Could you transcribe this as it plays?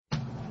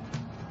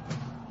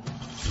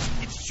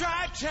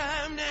Try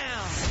time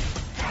now.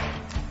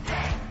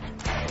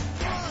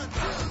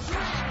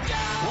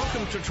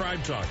 Welcome to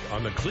Tribe Talk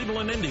on the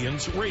Cleveland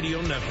Indians Radio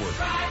Network.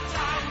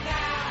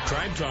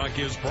 Tribe Talk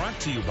is brought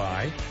to you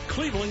by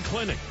Cleveland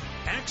Clinic.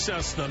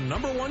 Access the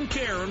 #1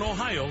 care in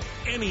Ohio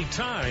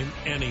anytime,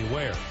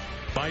 anywhere.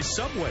 By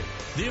Subway,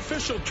 the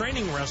official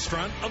training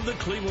restaurant of the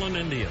Cleveland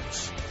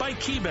Indians. By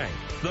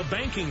KeyBank, the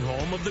banking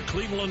home of the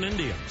Cleveland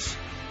Indians.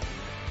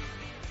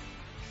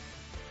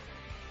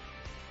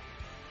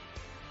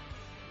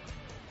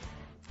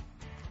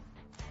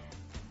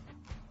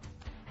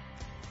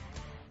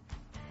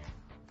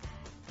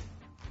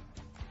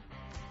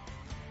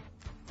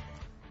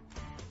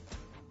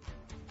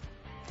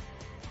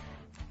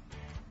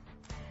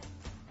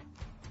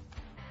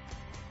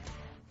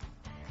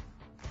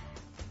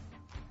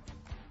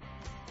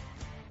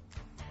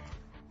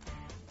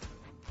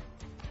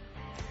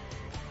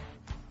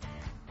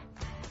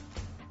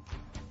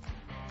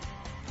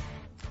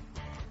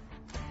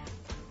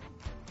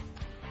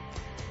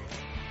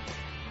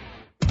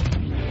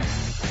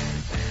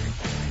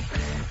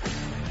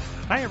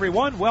 Hi,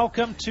 everyone.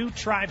 Welcome to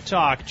Tribe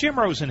Talk. Jim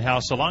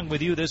Rosenhaus along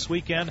with you this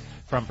weekend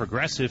from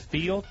Progressive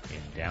Field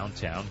in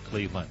downtown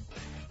Cleveland.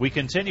 We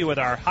continue with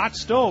our hot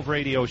stove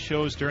radio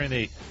shows during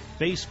the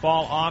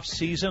baseball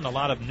off-season. A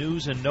lot of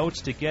news and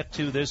notes to get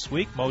to this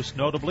week, most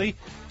notably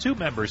 2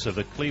 members of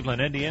the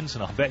Cleveland Indians,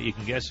 and I'll bet you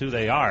can guess who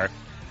they are,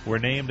 were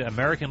named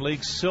American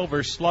League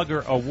Silver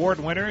Slugger Award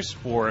winners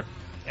for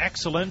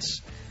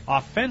excellence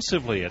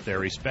offensively at their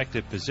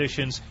respective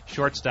positions.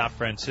 Shortstop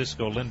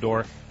Francisco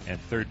Lindor and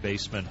third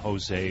baseman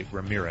Jose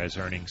Ramirez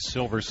earning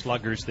Silver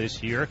Sluggers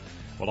this year.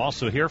 We'll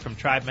also hear from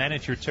Tribe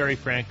manager Terry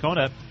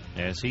Francona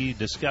as he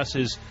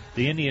discusses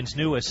the Indians'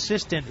 new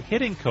assistant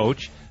hitting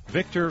coach,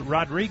 Victor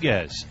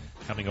Rodriguez,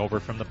 coming over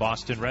from the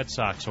Boston Red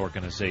Sox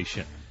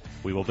organization.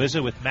 We will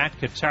visit with Matt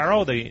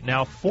Cattaro, the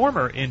now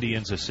former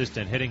Indians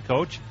assistant hitting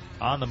coach,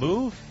 on the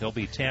move. He'll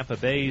be Tampa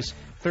Bay's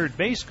third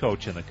base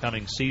coach in the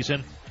coming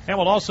season. And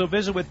we'll also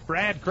visit with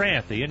Brad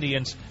Grant, the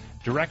Indians'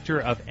 director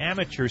of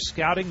amateur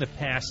scouting the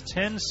past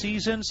 10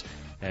 seasons,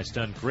 has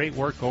done great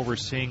work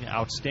overseeing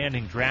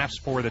outstanding drafts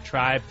for the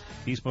Tribe.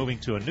 He's moving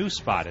to a new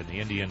spot in the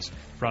Indians'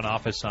 front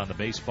office on the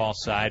baseball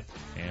side,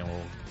 and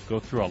we'll go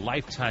through a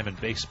lifetime in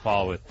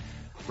baseball with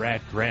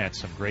Brad Grant.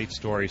 Some great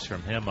stories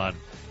from him on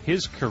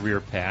his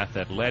career path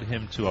that led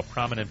him to a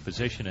prominent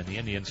position in the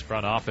Indians'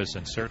 front office,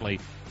 and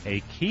certainly a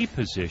key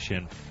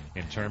position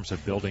in terms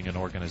of building an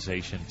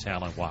organization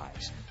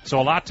talent-wise. So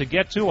a lot to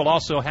get to. We'll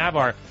also have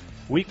our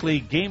weekly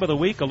Game of the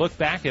Week, a look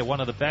back at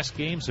one of the best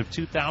games of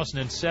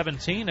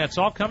 2017. That's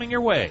all coming your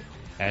way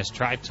as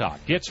Tribe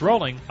Talk gets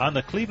rolling on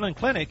the Cleveland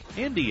Clinic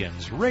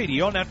Indians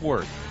Radio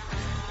Network.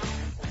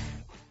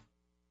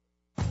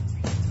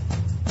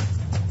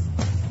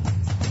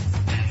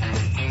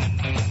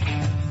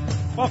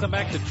 Welcome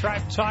back to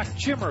Tribe Talk.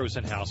 Jim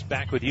Rosenhaus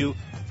back with you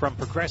from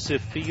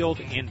Progressive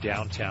Field in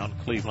downtown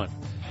Cleveland.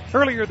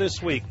 Earlier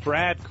this week,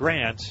 Brad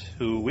Grant,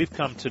 who we've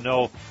come to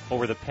know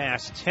over the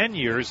past 10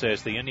 years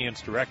as the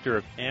Indians' director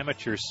of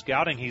amateur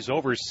scouting, he's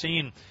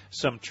overseen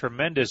some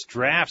tremendous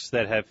drafts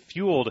that have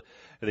fueled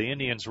the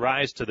Indians'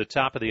 rise to the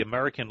top of the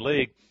American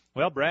League.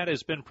 Well, Brad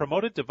has been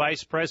promoted to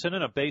vice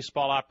president of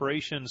baseball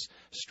operations,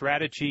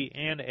 strategy,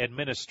 and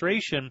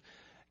administration,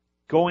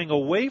 going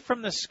away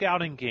from the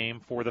scouting game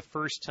for the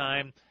first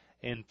time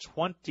in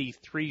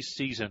 23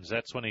 seasons.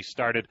 That's when he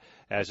started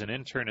as an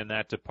intern in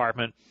that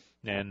department.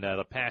 And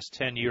the past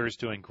 10 years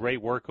doing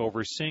great work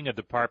overseeing a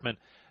department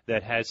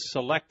that has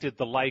selected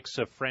the likes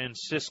of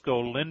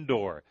Francisco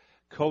Lindor,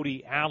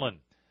 Cody Allen,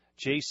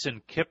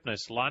 Jason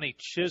Kipnis, Lonnie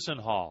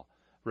Chisenhall,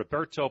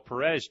 Roberto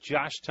Perez,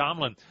 Josh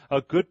Tomlin,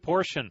 a good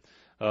portion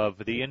of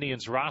the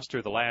Indians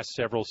roster the last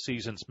several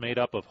seasons made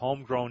up of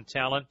homegrown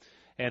talent,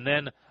 and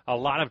then a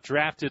lot of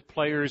drafted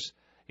players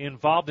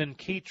involved in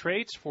key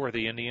trades for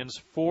the Indians.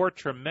 4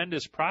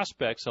 tremendous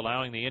prospects,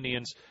 allowing the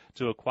Indians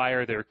to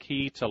acquire their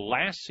key to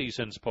last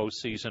season's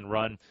postseason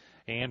run,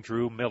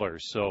 Andrew Miller.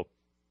 So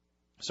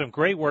some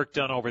great work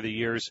done over the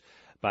years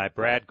by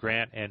Brad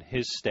Grant and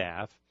his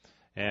staff.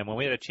 And when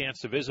we had a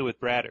chance to visit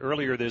with Brad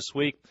earlier this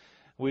week,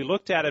 we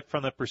looked at it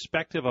from the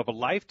perspective of a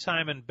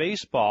lifetime in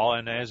baseball.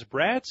 And as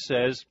Brad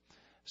says,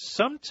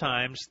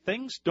 sometimes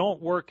things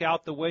don't work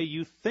out the way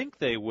you think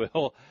they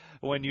will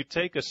when you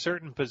take a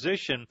certain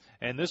position.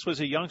 And this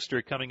was a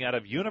youngster coming out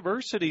of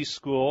university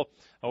school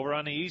over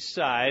on the east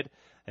side,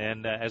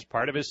 and as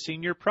part of his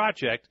senior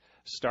project,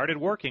 started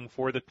working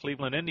for the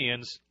Cleveland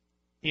Indians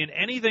in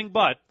anything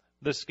but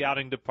the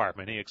scouting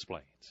department. He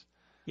explains.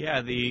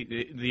 Yeah,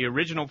 the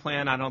original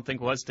plan, I don't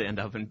think, was to end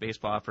up in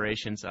baseball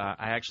operations. I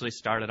actually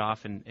started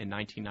off in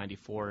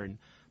 1994 in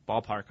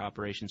ballpark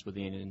operations with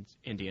the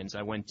Indians.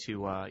 I went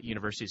to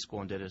university school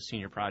and did a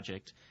senior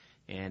project,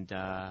 and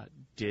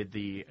did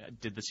the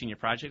senior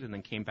project, and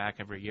then came back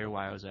every year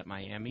while I was at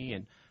Miami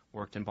and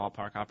worked in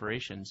ballpark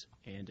operations.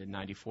 And in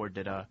 94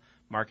 did a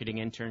marketing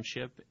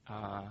internship,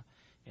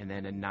 and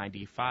then in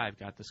 95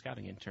 got the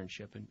scouting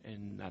internship,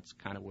 and that's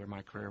kind of where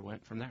my career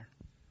went from there.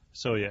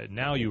 So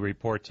now you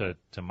report to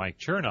Mike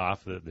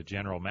Chernoff, the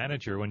general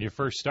manager. When you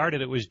first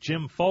started, it was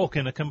Jim Folk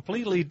in a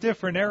completely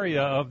different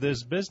area of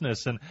this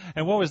business. And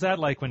what was that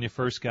like when you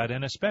first got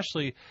in,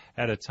 especially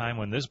at a time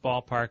when this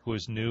ballpark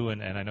was new?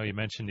 And I know you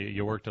mentioned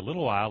you worked a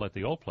little while at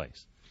the old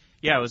place.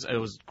 Yeah, it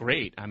was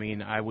great. I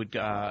mean, I would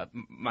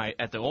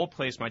at the old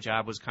place, my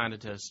job was kind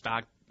of to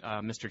stock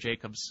Mr.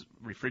 Jacobs'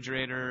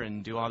 refrigerator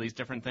and do all these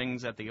different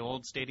things at the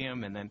old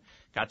stadium, and then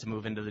got to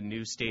move into the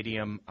new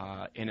stadium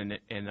in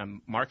a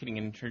marketing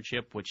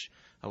internship, which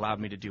allowed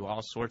me to do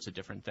all sorts of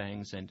different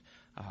things. And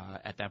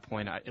at that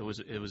point, it was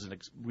a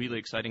really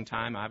exciting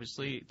time.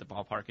 Obviously, the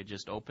ballpark had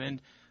just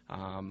opened.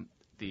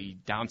 The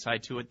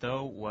downside to it,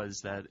 though,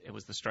 was that it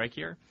was the strike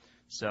year.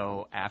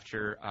 So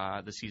after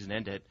the season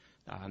ended,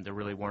 there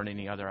really weren't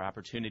any other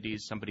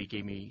opportunities. Somebody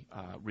gave me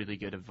really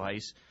good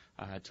advice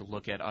to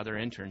look at other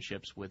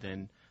internships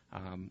within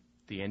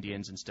the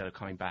Indians instead of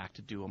coming back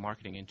to do a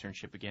marketing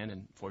internship again,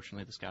 and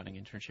fortunately the scouting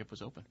internship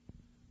was open.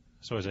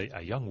 So as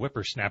a young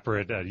whippersnapper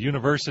at a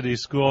university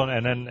school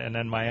and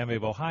then Miami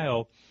of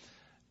Ohio,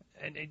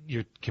 and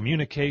your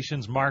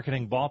communications,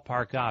 marketing,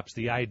 ballpark ops,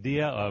 the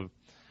idea of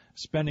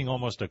spending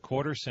almost a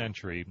quarter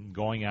century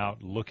going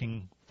out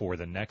looking for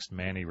the next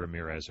Manny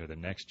Ramirez or the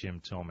next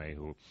Jim Thome,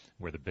 who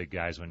were the big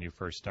guys when you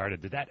first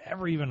started, did that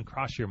ever even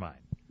cross your mind?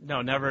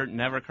 No,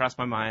 never crossed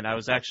my mind. I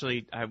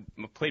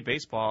played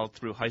baseball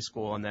through high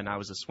school, and then I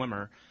was a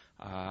swimmer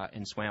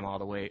and swam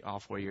all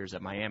 4 years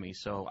at Miami.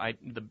 So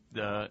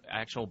the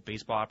actual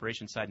baseball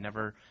operations side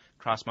never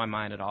crossed my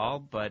mind at all.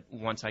 But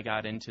once I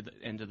got into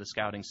the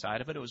scouting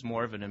side of it, it was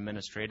more of an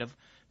administrative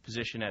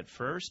position at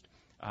first.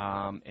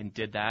 And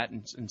did that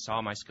and saw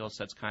my skill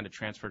sets kind of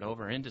transferred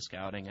over into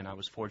scouting, and I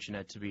was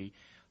fortunate to be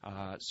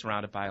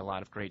surrounded by a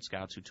lot of great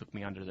scouts who took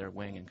me under their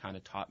wing and kind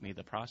of taught me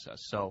the process.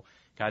 So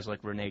guys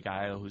like Rene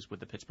Gallo, who's with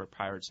the Pittsburgh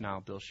Pirates now,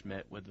 Bill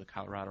Schmidt with the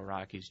Colorado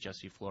Rockies,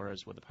 Jesse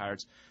Flores with the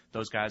Pirates,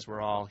 those guys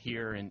were all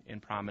here in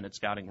prominent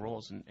scouting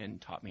roles and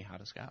taught me how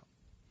to scout.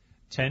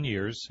 10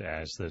 years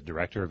as the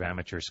director of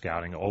amateur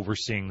scouting,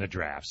 overseeing the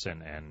drafts,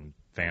 and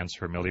fans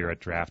familiar at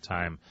draft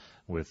time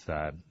with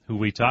who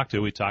we talked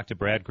to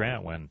Brad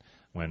Grant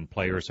when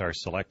players are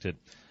selected.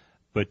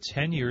 But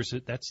 10 years,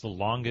 that's the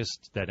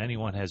longest that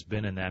anyone has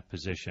been in that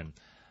position.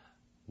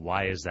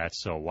 Why is that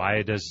so?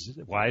 Why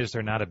is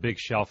there not a big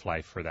shelf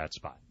life for that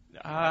spot?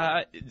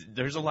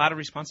 There's a lot of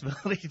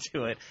responsibility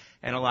to it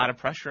and a lot of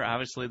pressure,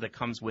 obviously, that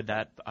comes with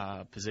that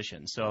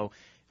position. So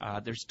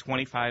there's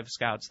 25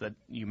 scouts that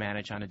you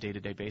manage on a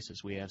day-to-day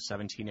basis. We have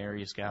 17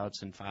 area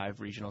scouts and 5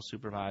 regional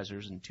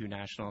supervisors and 2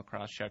 national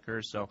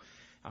cross-checkers. So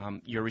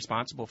you're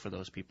responsible for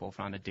those people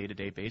on a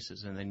day-to-day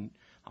basis, and then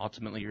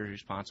ultimately you're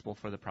responsible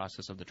for the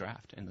process of the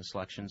draft and the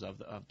selections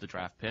of the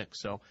draft pick.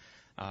 So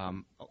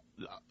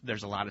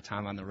there's a lot of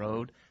time on the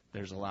road.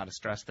 There's a lot of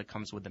stress that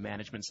comes with the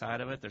management side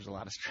of it. There's a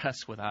lot of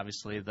stress with,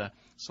 obviously, the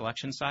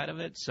selection side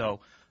of it. So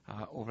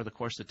over the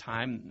course of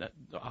time,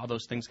 all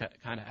those things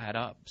kind of add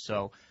up.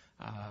 So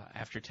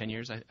after 10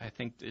 years, I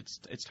think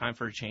it's time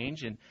for a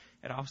change, and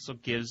it also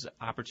gives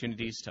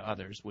opportunities to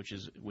others, which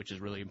is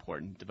really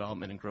important.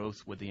 Development and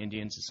growth with the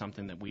Indians is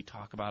something that we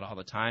talk about all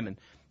the time, and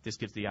this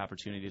gives the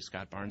opportunity to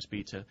Scott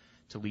Barnsby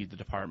to lead the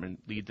department,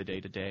 lead the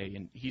day-to-day,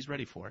 and he's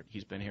ready for it.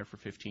 He's been here for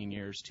 15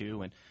 years,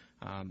 too, and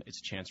it's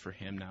a chance for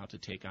him now to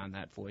take on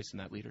that voice and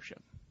that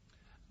leadership.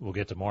 We'll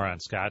get to more on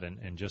Scott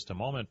in just a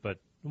moment, but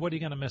what are you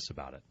going to miss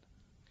about it?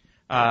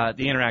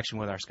 The interaction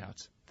with our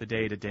scouts, the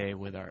day-to-day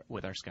with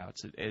our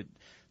scouts.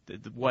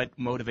 What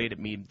motivated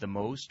me the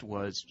most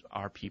was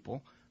our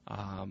people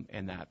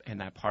and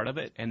that part of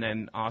it, and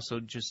then also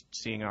just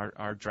seeing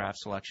our draft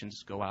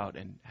selections go out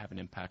and have an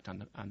impact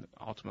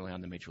ultimately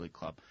on the Major League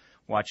club,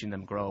 watching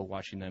them grow,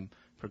 watching them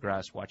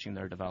progress, watching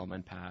their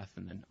development path,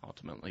 and then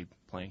ultimately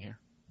playing here.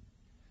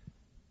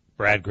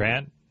 Brad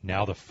Grant,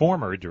 now the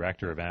former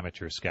director of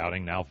amateur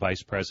scouting, now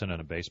vice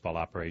president of baseball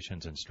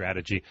operations and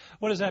strategy.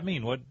 What does that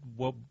mean?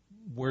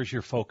 Where's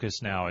your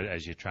focus now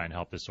as you try and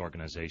help this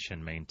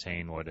organization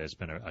maintain what has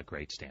been a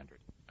great standard?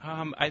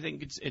 I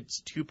think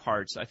it's 2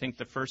 parts. I think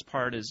the first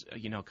part is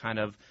kind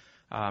of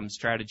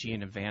strategy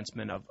and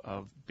advancement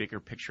of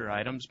bigger picture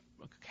items,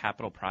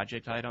 capital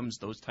project items.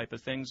 Those type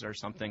of things are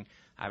something,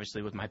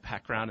 obviously, with my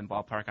background in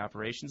ballpark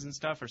operations and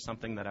stuff, are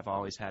something that I've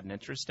always had an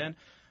interest in.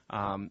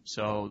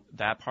 So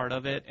that part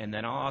of it, and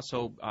then I'll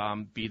also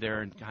be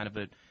there in kind of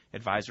an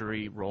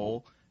advisory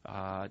role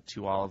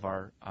to all of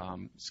our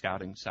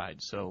scouting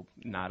sides. So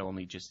not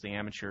only just the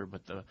amateur,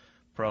 but the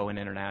pro and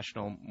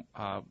international,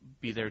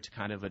 be there to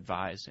kind of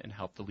advise and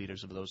help the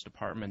leaders of those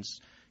departments.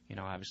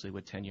 Obviously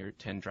with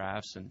 10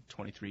 drafts and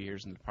 23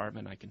 years in the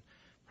department, I can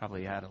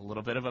probably add a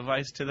little bit of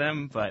advice to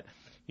them, but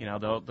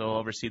they'll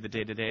oversee the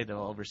day-to-day, they'll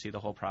oversee the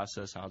whole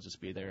process. I'll just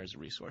be there as a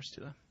resource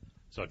to them.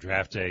 So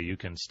draft day, you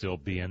can still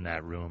be in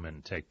that room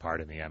and take part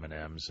in the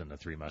M&Ms and the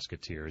Three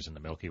Musketeers and the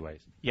Milky Way.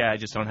 Yeah, I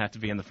just don't have to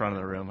be in the front of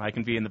the room. I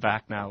can be in the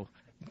back now,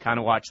 kind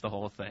of watch the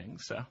whole thing.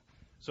 So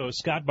So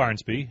Scott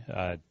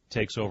Barnsby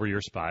takes over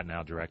your spot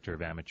now, Director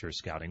of Amateur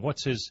Scouting.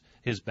 What's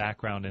his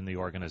background in the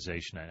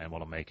organization, and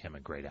what will make him a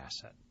great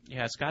asset?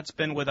 Yeah, Scott's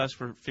been with us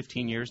for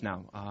 15 years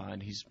now,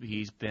 and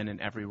he's been in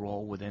every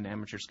role within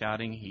amateur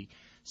scouting. He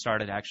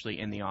started actually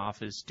in the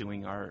office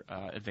doing our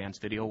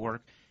advanced video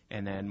work,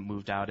 and then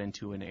moved out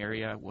into an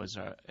area, was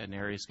an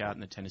area scout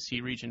in the Tennessee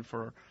region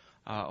for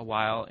a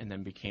while, and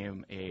then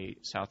became a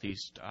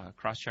Southeast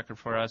cross-checker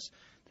for us,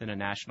 then a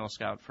national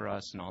scout for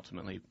us, and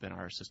ultimately been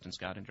our assistant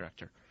scouting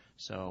director.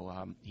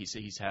 So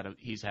he's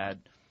had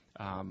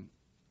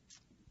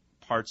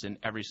parts in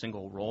every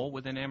single role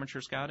within amateur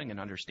scouting and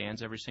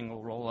understands every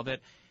single role of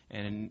it.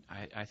 And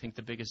I think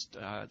the biggest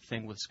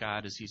thing with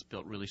Scott is he's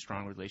built really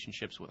strong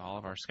relationships with all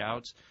of our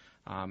scouts,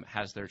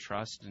 has their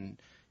trust, and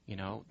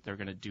they're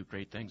going to do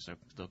great things.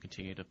 They'll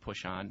continue to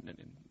push on,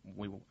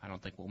 and I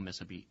don't think we'll miss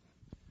a beat.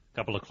 A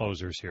couple of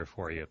closers here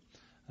for you.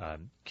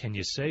 Can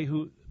you say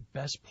who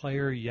best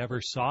player you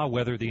ever saw,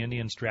 whether the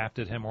Indians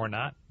drafted him or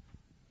not?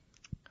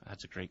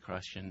 That's a great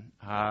question.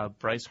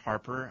 Bryce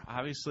Harper,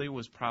 obviously,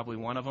 was probably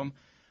one of them.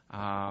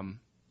 And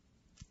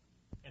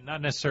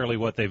not necessarily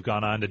what they've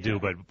gone on to do,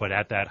 but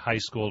at that high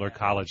school or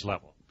college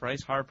level.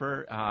 Bryce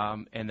Harper,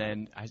 and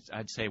then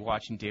I'd say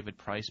watching David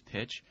Price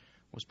pitch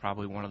was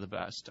probably one of the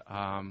best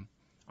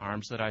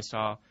arms that I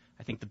saw.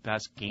 I think the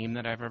best game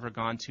that I've ever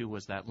gone to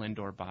was that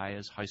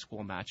Lindor-Baez high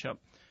school matchup,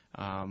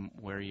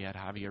 where you had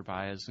Javier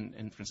Baez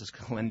and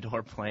Francisco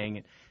Lindor playing,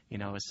 as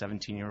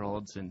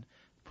 17-year-olds and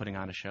putting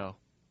on a show.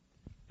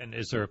 And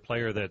is there a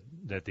player that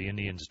the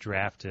Indians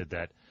drafted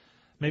that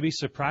maybe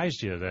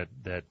surprised you,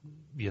 that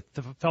you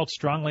felt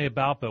strongly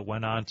about but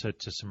went on to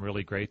some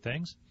really great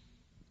things?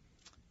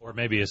 Or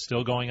maybe is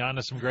still going on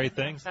to some great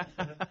things?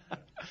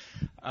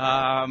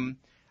 I'm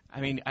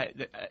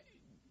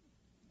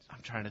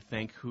trying to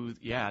think who.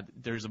 Yeah,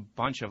 there's a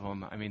bunch of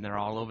them. I mean, they're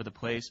all over the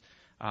place,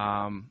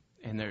 and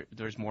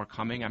there's more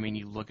coming. I mean,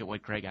 you look at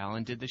what Greg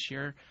Allen did this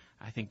year.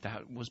 I think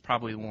that was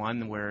probably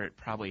one where it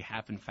probably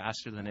happened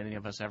faster than any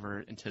of us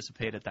ever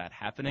anticipated that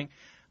happening.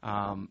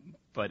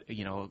 But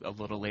a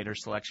little later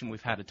selection.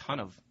 We've had a ton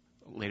of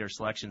later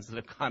selections that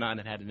have gone on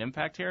and had an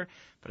impact here.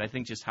 But I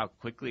think just how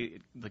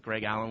quickly the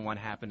Greg Allen one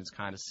happened is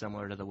kind of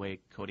similar to the way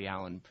Cody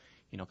Allen,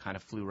 kind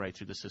of flew right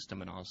through the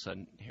system, and all of a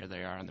sudden here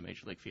they are on the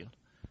major league field.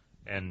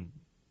 And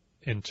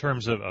in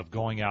terms of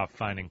going out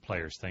finding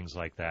players, things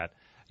like that,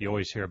 you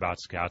always hear about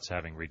scouts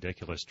having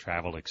ridiculous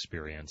travel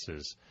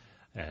experiences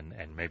and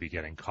maybe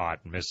getting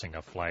caught missing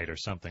a flight or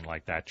something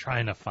like that,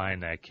 trying to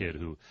find that kid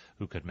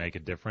who could make a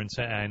difference.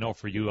 And I know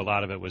for you a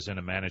lot of it was in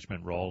a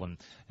management role, and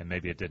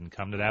maybe it didn't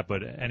come to that,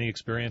 but any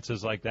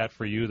experiences like that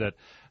for you that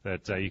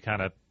you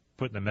kind of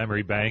put in the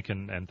memory bank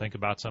and think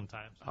about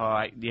sometimes? Oh,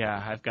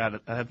 I've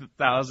got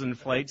 1,000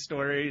 flight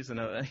stories, and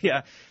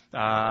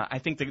I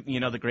think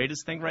the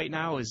greatest thing right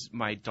now is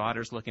my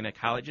daughter's looking at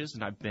colleges,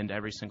 and I've been to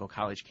every single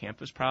college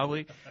campus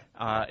probably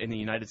in the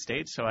United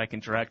States, so I can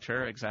direct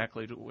her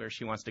exactly to where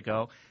she wants to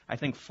go. I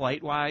think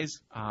flight-wise,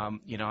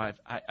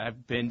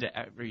 I've been to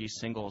every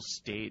single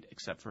state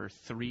except for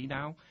 3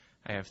 now.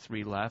 I have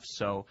 3 left,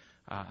 so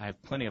I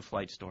have plenty of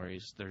flight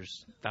stories.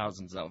 There's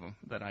thousands of them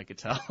that I could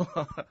tell.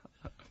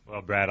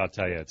 Well, Brad, I'll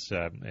tell you,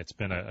 it's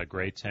been a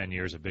great 10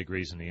 years. A big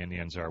reason the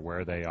Indians are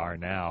where they are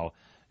now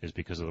is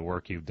because of the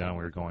work you've done.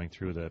 We were going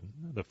through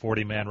the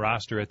 40-man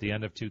roster at the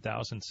end of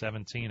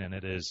 2017, and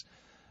it is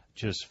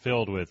just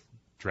filled with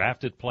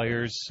drafted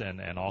players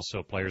and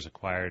also players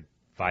acquired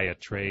via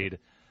trade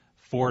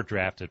for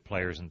drafted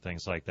players and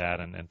things like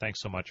that. And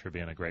thanks so much for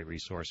being a great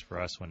resource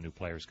for us when new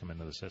players come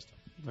into the system.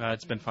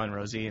 It's been fun,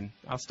 Rosie, and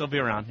I'll still be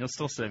around. He'll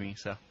still see me.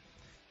 So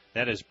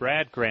that is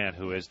Brad Grant,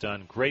 who has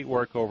done great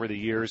work over the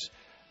years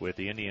with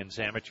the Indians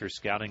Amateur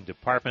Scouting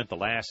Department. The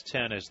last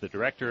 10 as the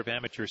Director of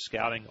Amateur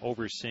Scouting,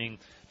 overseeing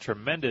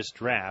tremendous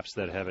drafts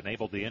that have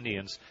enabled the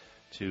Indians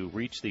to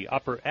reach the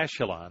upper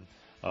echelon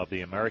of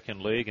the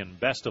American League. And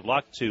best of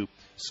luck to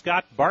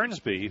Scott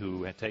Barnsby,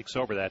 who takes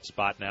over that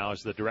spot now as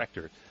the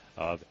Director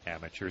of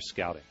Amateur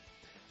Scouting.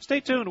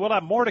 Stay tuned. We'll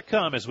have more to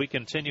come as we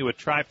continue with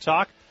Tribe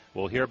Talk.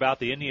 We'll hear about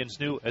the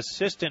Indians' new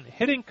assistant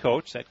hitting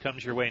coach. That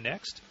comes your way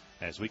next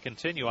as we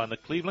continue on the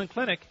Cleveland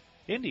Clinic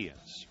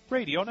Indians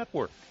Radio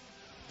Network.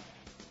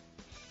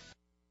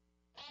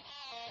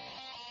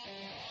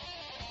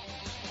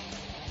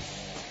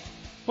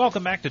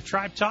 Welcome back to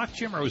Tribe Talk.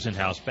 Jim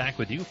Rosenhaus back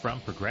with you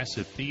from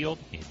Progressive Field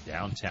in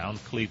downtown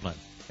Cleveland.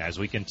 As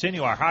we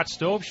continue our hot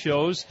stove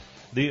shows,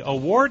 the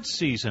awards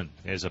season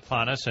is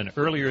upon us, and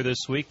earlier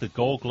this week the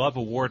Gold Glove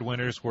Award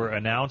winners were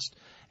announced,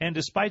 and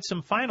despite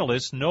some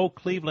finalists, no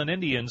Cleveland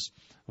Indians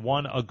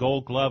won a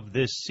Gold Glove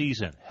this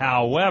season.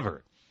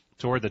 However,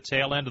 toward the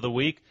tail end of the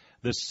week,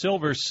 the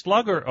Silver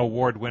Slugger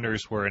Award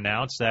winners were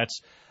announced.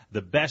 That's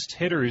the best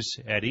hitters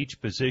at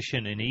each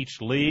position in each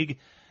league.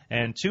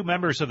 And 2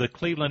 members of the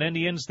Cleveland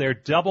Indians, their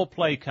double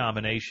play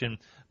combination,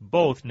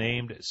 both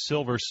named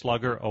Silver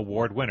Slugger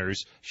Award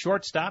winners.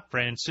 Shortstop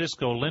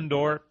Francisco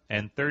Lindor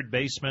and third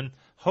baseman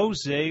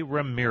Jose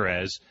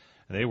Ramirez.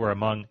 They were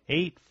among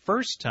 8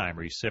 first-time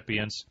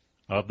recipients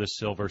of the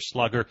Silver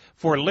Slugger.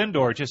 For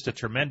Lindor, just a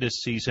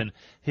tremendous season,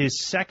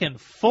 his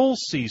second full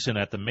season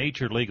at the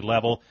major league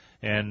level,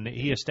 and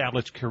he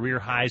established career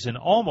highs in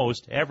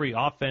almost every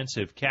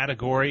offensive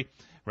category.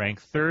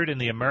 Ranked third in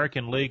the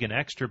American League in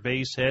extra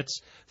base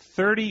hits,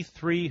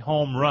 33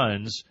 home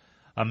runs,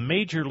 a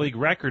major league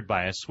record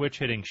by a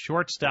switch-hitting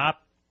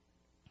shortstop,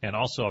 and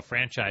also a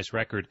franchise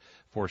record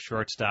for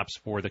shortstops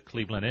for the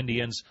Cleveland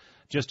Indians.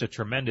 Just a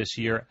tremendous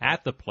year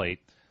at the plate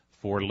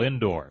for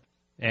Lindor.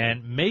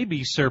 And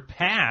maybe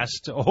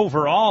surpassed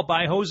overall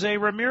by Jose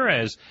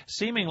Ramirez,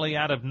 seemingly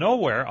out of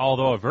nowhere,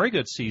 although a very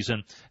good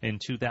season in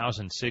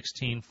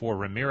 2016 for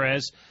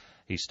Ramirez.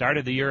 He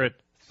started the year at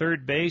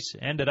third base,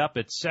 ended up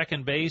at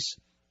second base,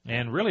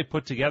 and really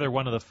put together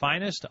one of the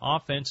finest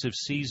offensive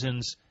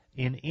seasons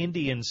in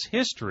Indians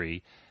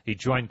history. He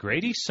joined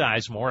Grady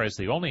Sizemore as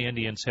the only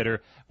Indians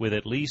hitter with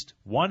at least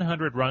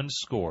 100 runs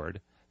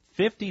scored,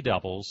 50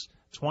 doubles,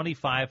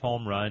 25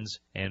 home runs,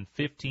 and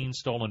 15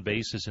 stolen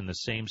bases in the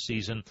same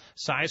season.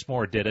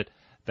 Sizemore did it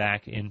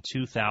back in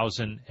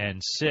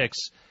 2006.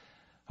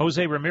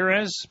 Jose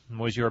Ramirez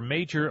was your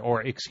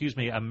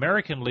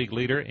American League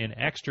leader in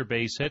extra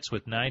base hits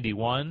with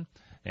 91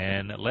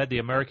 and led the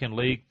American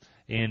League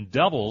in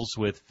doubles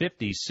with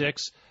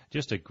 56.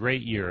 Just a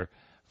great year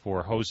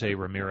for Jose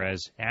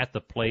Ramirez at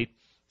the plate,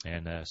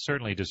 and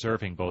certainly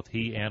deserving, both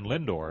he and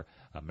Lindor,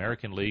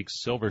 American League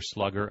Silver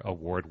Slugger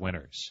Award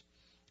winners.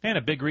 And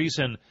a big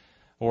reason,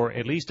 or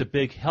at least a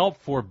big help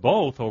for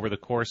both over the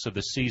course of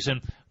the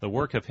season, the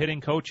work of hitting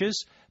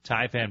coaches.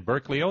 Ty Van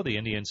Berkelio, the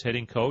Indians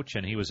hitting coach,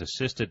 and he was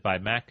assisted by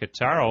Matt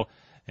Cattaro,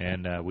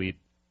 and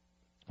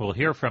we'll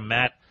hear from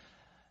Matt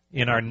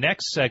in our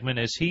next segment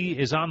as he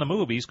is on the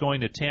move. He's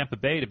going to Tampa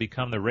Bay to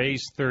become the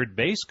Rays' third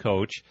base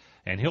coach,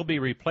 and he'll be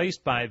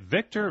replaced by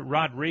Victor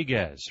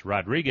Rodriguez.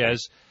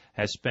 Rodriguez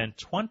has spent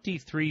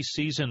 23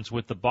 seasons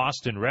with the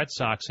Boston Red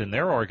Sox in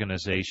their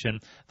organization,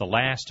 the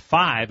last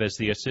 5 as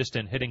the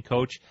assistant hitting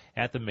coach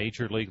at the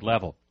major league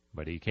level.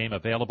 But he came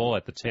available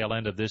at the tail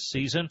end of this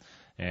season,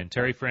 and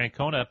Terry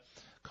Francona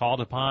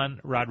called upon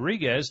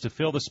Rodriguez to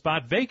fill the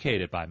spot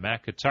vacated by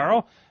Matt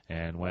Cattaro.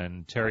 And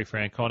when Terry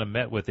Francona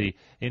met with the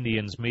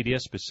Indians media,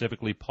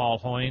 specifically Paul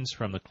Hoynes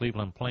from the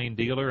Cleveland Plain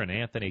Dealer and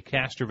Anthony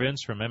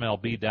Castrovins from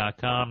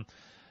MLB.com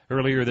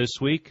earlier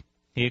this week,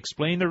 he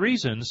explained the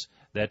reasons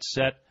that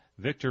set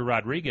Victor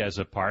Rodriguez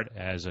apart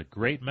as a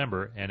great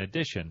member and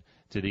addition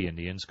to the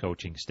Indians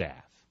coaching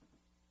staff.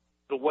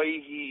 The way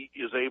he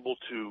is able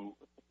to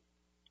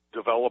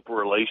develop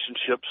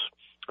relationships,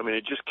 I mean,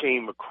 it just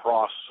came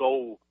across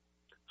so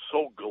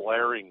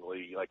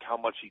glaringly, like how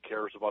much he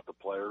cares about the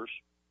players.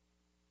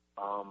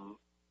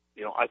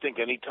 I think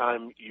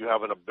anytime you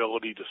have an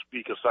ability to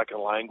speak a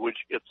second language,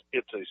 it's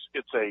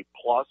a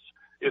plus,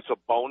 it's a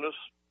bonus.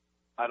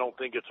 I don't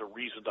think it's a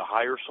reason to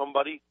hire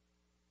somebody.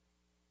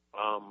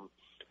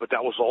 But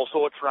that was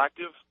also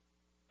attractive.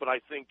 But I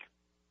think,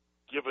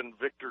 given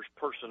Victor's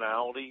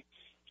personality,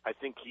 I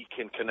think he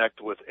can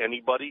connect with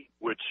anybody,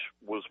 which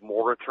was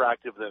more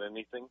attractive than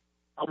anything.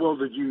 How well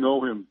did you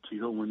know him,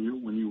 Tito, when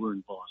you were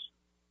in Boston?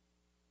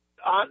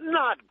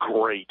 Not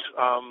great.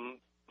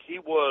 He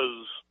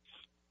was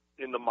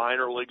in the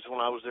minor leagues when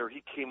I was there.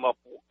 He came up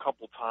a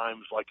couple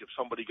times, like if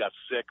somebody got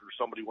sick or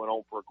somebody went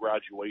home for a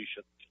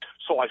graduation.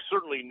 So I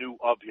certainly knew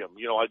of him.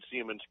 I'd see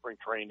him in spring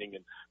training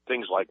and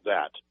things like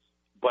that.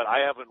 But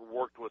I haven't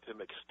worked with him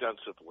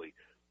extensively.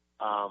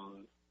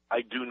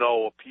 I do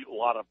know a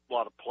lot of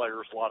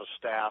players, a lot of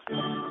staff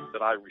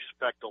that I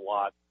respect a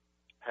lot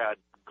had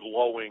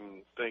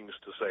glowing things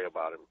to say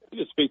about him. You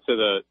just speak to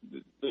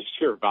the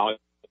sheer value.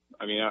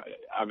 I mean,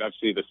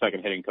 obviously the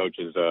second hitting coach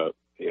is a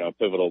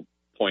pivotal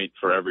point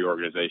for every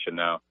organization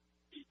now.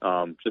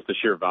 Just the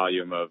sheer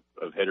volume of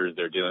hitters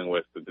they're dealing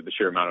with, the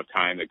sheer amount of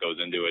time that goes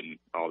into it and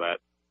all that.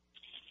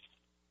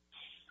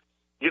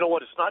 You know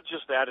what? It's not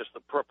just that; it's the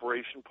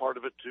preparation part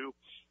of it too.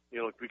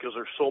 Because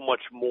there's so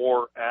much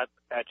more at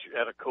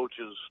a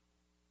coach's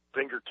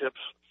fingertips.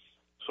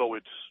 So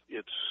it's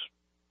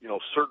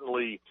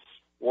certainly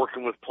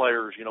working with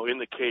players, in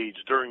the cage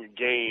during a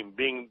game,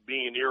 being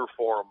an ear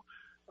for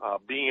them,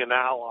 being an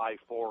ally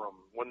for them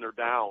when they're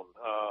down.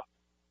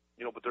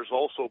 But there's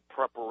also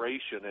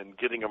preparation and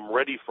getting them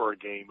ready for a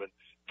game and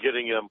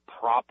getting them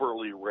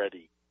properly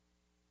ready,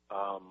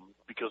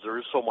 because there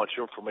is so much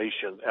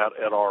information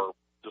at our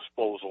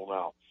disposal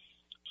now.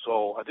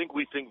 So I think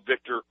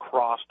Victor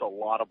crossed a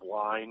lot of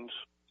lines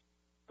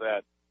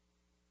that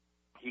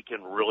he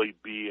can really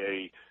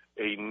be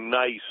a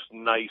nice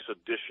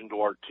addition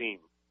to our team.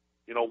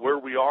 Where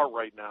we are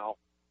right now,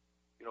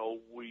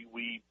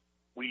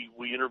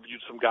 we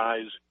interviewed some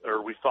guys,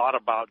 or we thought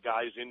about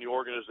guys in the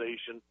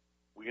organization.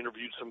 We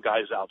interviewed some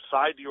guys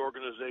outside the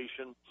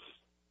organization.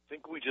 I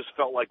think we just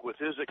felt like with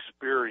his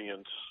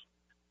experience,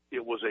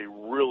 it was a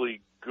really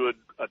good,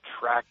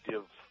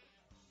 attractive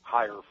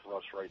hire for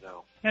us right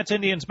now. That's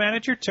Indians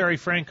manager Terry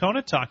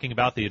Francona talking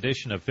about the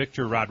addition of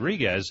Victor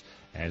Rodriguez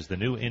as the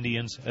new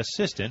Indians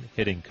assistant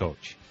hitting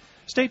coach.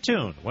 Stay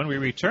tuned. When we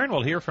return,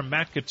 we'll hear from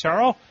Matt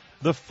Cattaro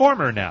the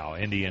former now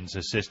Indians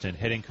assistant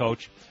hitting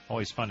coach.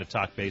 Always fun to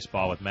talk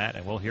baseball with Matt,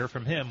 and we'll hear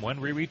from him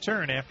when we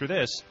return after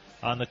this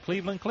on the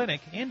Cleveland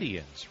Clinic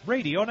Indians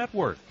Radio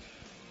Network.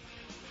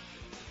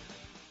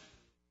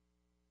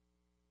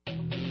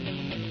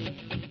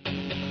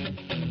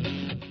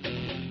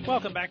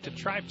 Welcome back to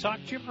Tribe Talk.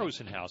 Jim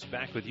Rosenhaus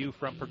back with you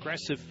from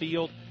Progressive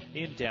Field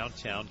in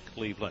downtown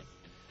Cleveland.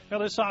 Now,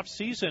 this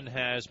offseason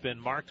has been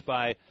marked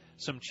by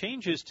some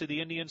changes to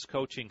the Indians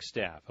coaching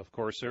staff. Of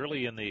course,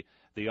 early in the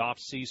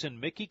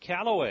offseason, Mickey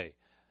Callaway,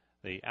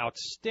 the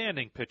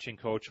outstanding pitching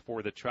coach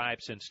for the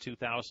Tribe since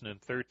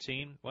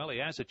 2013, well, he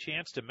has a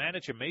chance to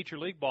manage a Major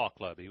League ball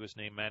club. He was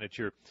named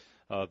manager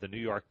of the New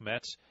York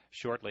Mets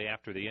shortly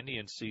after the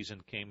Indians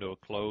season came to a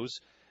close.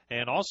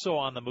 And also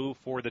on the move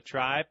for the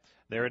Tribe,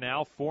 they're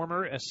now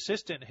former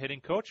assistant hitting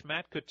coach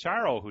Matt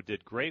Quatraro, who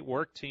did great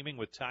work teaming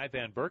with Ty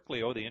Van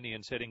Berkelio, the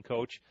Indians hitting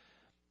coach,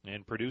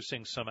 and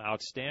producing some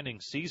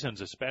outstanding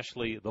seasons,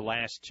 especially the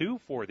last two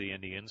for the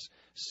Indians.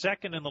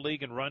 Second in the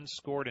league in runs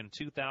scored in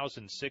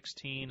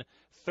 2016,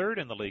 third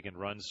in the league in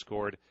runs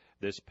scored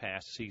this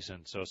past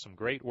season. So some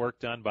great work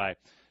done by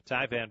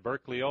Ty Van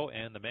Berkelio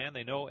and the man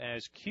they know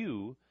as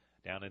Q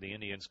down in the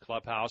Indians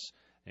clubhouse.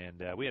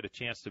 And we had a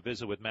chance to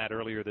visit with Matt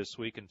earlier this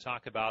week and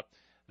talk about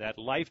that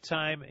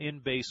lifetime in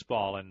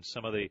baseball and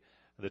some of the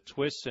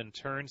twists and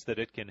turns that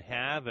it can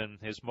have. And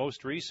his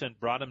most recent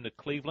brought him to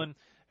Cleveland,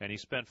 and he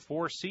spent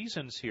 4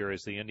 seasons here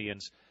as the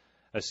Indians'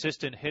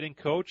 assistant hitting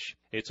coach.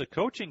 It's a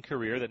coaching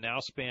career that now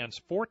spans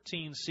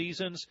 14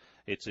 seasons.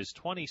 It's his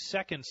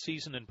 22nd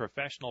season in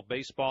professional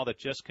baseball that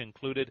just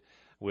concluded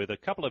with a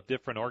couple of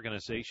different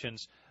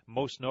organizations,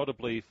 most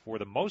notably for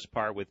the most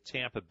part with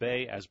Tampa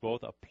Bay as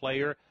both a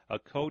player, a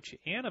coach,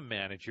 and a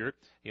manager.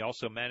 He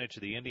also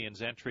managed the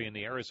Indians' entry in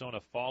the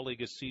Arizona Fall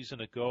League a season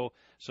ago,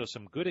 so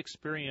some good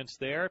experience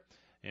there.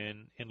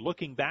 And in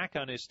looking back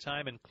on his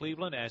time in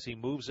Cleveland as he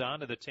moves on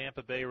to the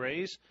Tampa Bay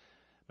Rays,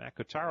 Matt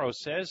Quatraro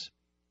says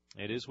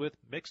it is with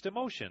mixed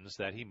emotions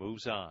that he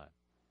moves on.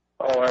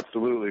 Oh,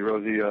 absolutely,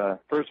 Rosie.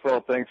 First of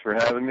all, thanks for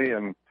having me.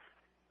 And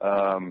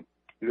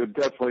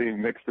definitely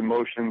mixed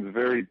emotions,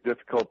 very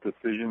difficult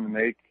decision to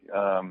make.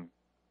 I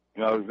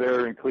was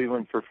there in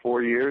Cleveland for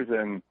 4 years,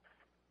 and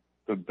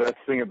the best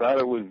thing about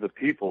it was the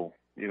people.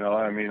 I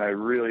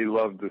really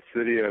loved the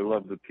city. I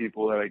loved the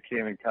people that I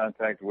came in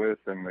contact with,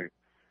 and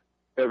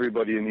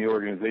everybody in the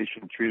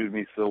organization treated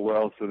me so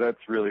well. So that's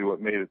really what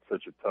made it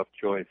such a tough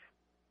choice.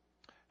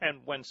 And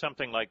when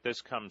something like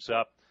this comes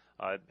up,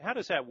 how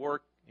does that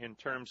work in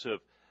terms of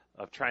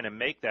trying to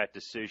make that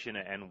decision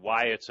and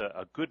why it's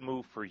a good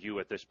move for you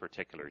at this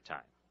particular time?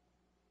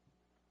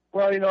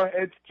 Well,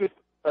 it's just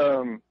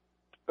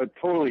a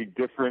totally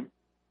different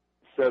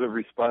set of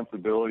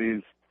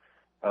responsibilities.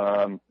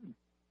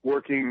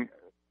 Working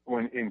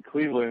in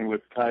Cleveland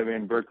with Ty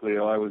Van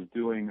Berkelio, I was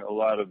doing a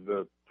lot of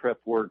the prep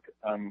work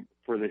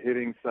for the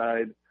hitting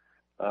side,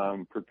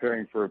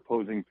 preparing for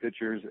opposing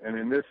pitchers. And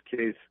in this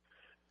case,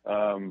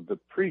 the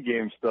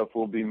pregame stuff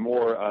will be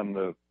more on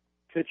the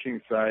pitching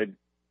side,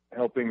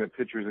 helping the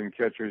pitchers and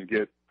catchers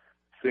get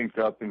synced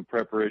up in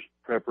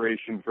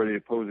preparation for the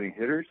opposing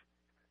hitters.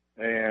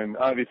 And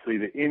obviously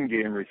the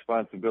in-game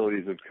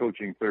responsibilities of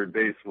coaching third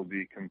base will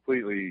be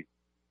completely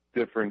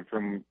different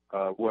from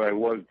what I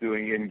was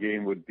doing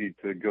in-game. Would be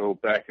to go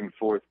back and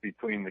forth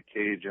between the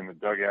cage and the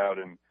dugout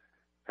and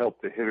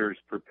help the hitters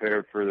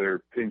prepare for their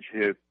pinch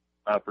hit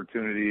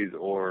opportunities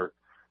or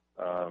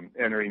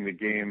entering the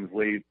games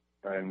late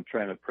and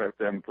trying to prep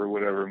them for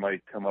whatever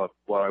might come up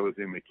while I was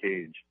in the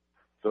cage.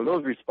 So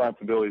those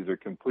responsibilities are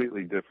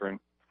completely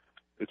different.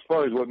 As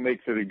far as what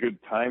makes it a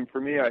good time for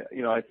me,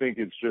 I think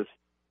it's just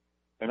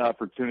an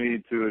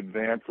opportunity to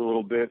advance a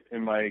little bit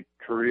in my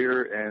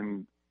career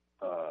and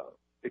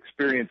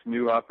experience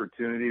new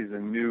opportunities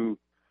and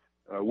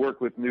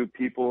work with new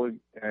people.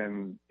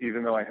 And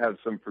even though I have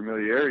some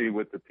familiarity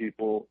with the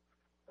people,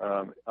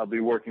 I'll be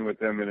working with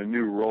them in a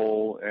new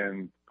role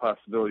and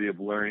possibility of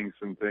learning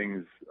some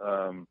things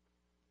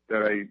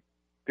that I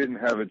didn't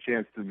have a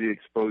chance to be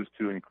exposed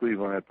to in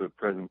Cleveland at the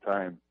present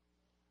time.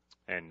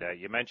 And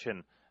you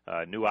mentioned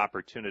new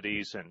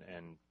opportunities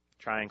and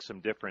trying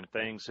some different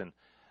things, and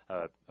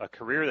a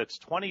career that's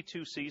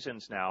 22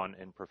 seasons now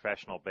in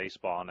professional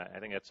baseball, and I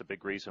think that's a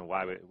big reason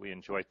why we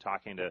enjoy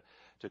talking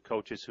to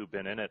coaches who've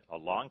been in it a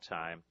long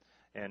time.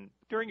 And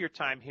during your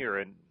time here,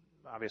 and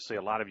obviously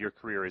a lot of your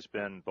career has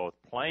been both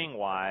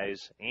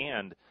playing-wise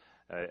and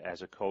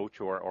as a coach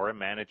or a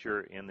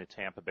manager in the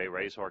Tampa Bay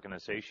Rays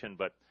organization,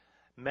 but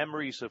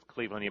memories of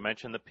Cleveland, you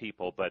mentioned the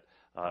people, but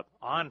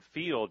on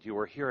field, you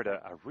were here at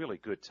a really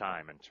good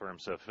time in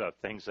terms of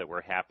things that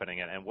were happening.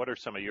 And what are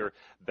some of your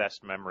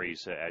best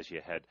memories as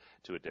you head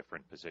to a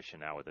different position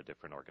now with a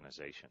different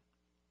organization?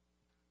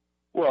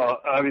 Well,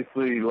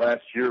 obviously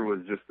last year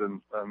was just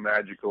a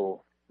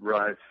magical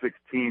ride.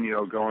 16,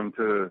 going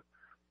to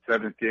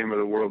seventh game of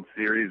the World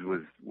Series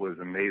was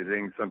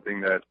amazing.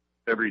 Something that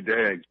every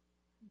day I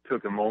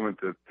took a moment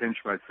to pinch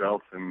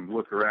myself and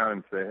look around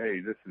and say, hey,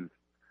 this is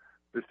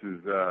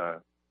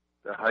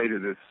the height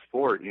of this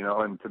sport, you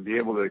know, and to be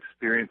able to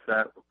experience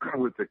that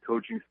with the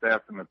coaching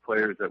staff and the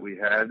players that we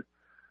had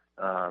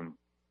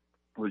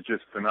was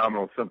just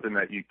phenomenal, something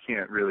that you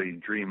can't really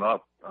dream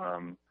up.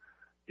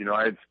 You know,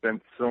 I had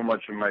spent so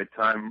much of my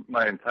time,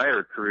 my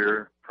entire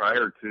career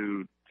prior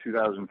to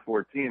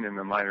 2014 in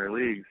the minor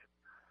leagues.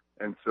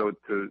 And so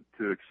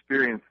to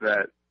experience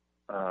that,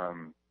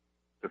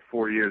 the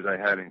 4 years I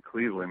had in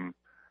Cleveland,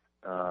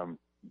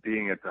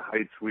 being at the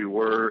heights we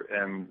were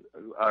and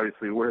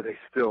obviously where they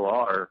still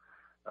are,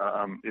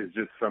 is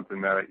just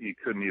something that you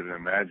couldn't even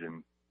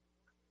imagine.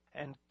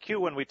 And Q,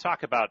 when we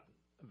talk about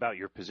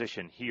your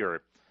position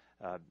here,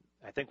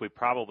 I think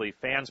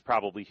fans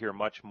probably hear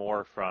much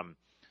more from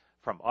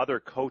other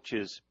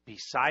coaches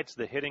besides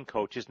the hitting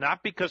coaches,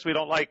 not because we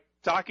don't like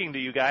talking to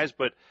you guys,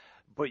 but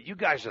you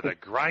guys are the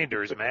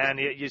grinders, man.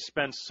 You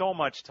spend so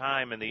much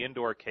time in the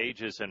indoor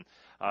cages, and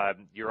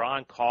you're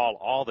on call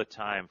all the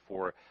time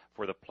for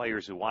the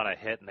players who want to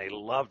hit, and they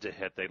love to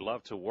hit. They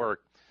love to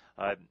work.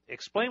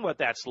 Explain what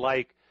that's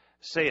like,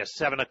 say, a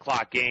 7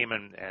 o'clock game,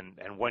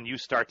 and when you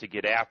start to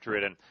get after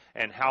it,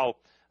 and how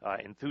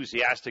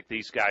enthusiastic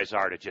these guys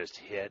are to just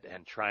hit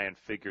and try and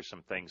figure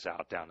some things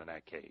out down in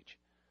that cage.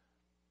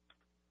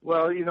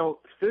 Well, you know,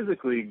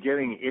 physically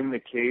getting in the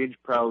cage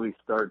probably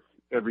starts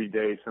every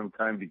day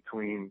sometime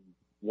between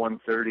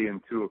 1:30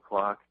 and 2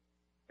 o'clock.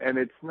 And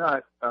it's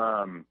not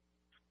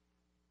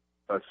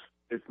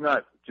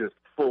just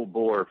full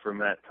bore from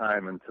that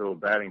time until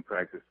batting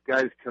practice.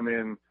 Guys come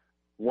in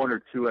 1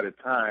 or 2 at a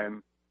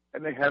time,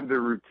 and they have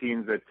their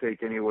routines that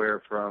take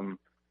anywhere from,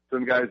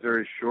 some guys are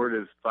as short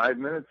as 5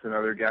 minutes and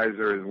other guys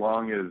are as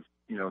long as,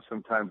 you know,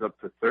 sometimes up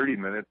to 30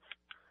 minutes.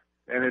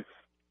 And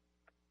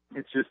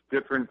it's just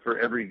different for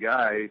every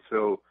guy.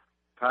 So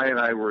Ty and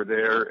I were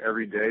there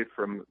every day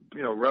from,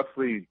 you know,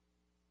 roughly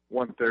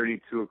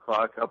 1:30, 2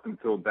 o'clock up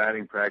until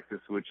batting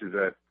practice, which is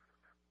at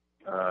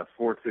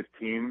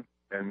 4:15.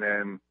 And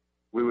then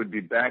we would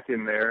be back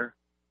in there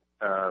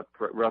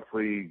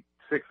roughly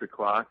 6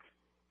 o'clock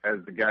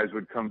as the guys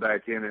would come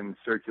back in and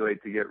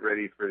circulate to get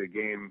ready for the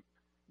game,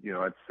 you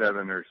know, at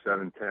 7 or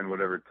 7:10,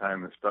 whatever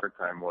time the start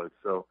time was.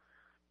 So,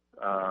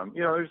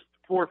 you know, there's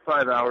 4 or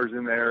 5 hours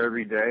in there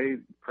every day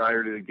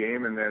prior to the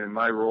game. And then in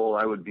my role,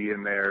 I would be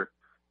in there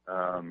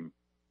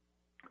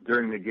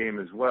during the game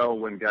as well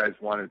when guys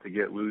wanted to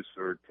get loose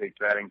or take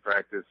batting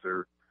practice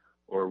or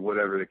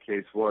whatever the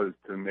case was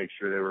to make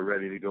sure they were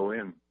ready to go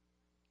in.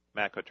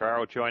 Matt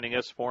Quatraro joining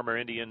us, former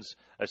Indians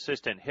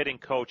assistant hitting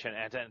coach, and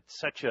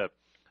such a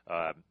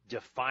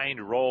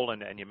defined role.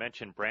 And you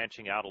mentioned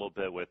branching out a little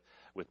bit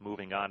with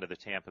moving on to the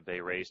Tampa Bay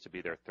Rays to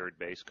be their third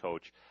base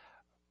coach.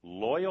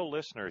 Loyal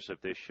listeners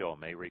of this show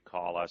may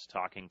recall us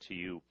talking to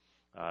you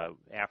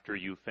after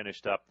you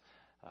finished up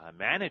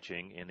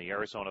managing in the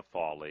Arizona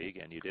Fall League,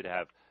 and you did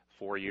have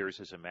 4 years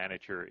as a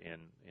manager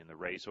in the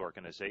Rays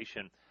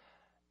organization.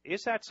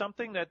 Is that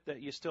something that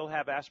you still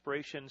have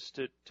aspirations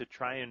to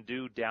try and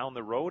do down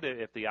the road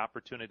if the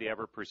opportunity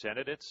ever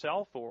presented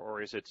itself,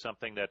 or is it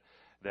something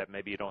that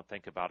maybe you don't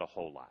think about a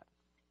whole lot?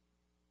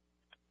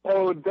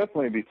 Well, it would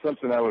definitely be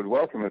something I would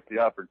welcome if the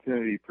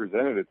opportunity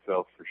presented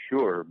itself, for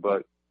sure.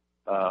 But,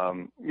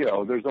 you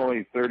know, there's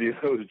only 30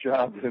 of those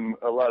jobs, and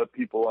a lot of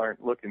people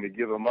aren't looking to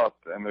give them up,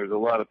 and there's a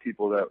lot of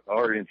people that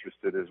are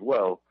interested as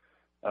well.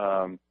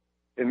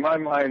 In my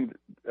mind,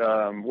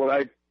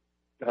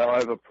 how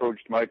I've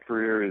approached my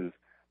career is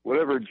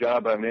whatever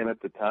job I'm in at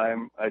the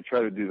time, I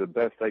try to do the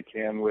best I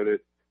can with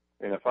it.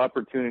 And if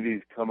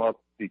opportunities come up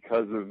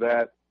because of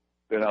that,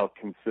 then I'll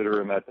consider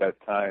them at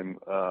that time.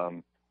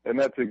 And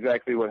that's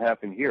exactly what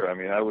happened here. I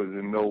mean, I was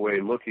in no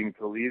way looking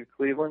to leave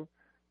Cleveland,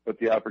 but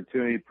the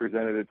opportunity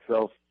presented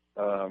itself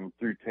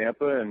through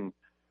Tampa, and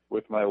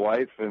with my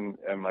wife and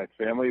my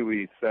family,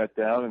 we sat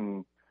down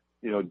and,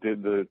 you know,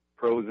 did the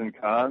pros and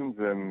cons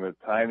and the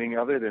timing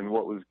of it and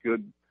what was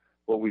good,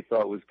 what we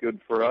thought was good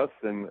for us,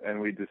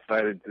 and we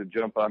decided to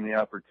jump on the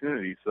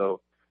opportunity.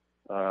 So,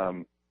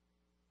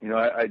 you know,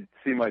 I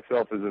see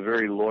myself as a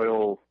very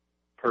loyal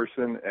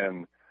person,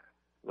 and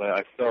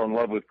I fell in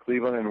love with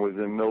Cleveland and was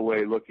in no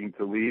way looking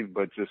to leave,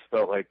 but just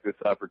felt like this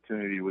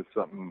opportunity was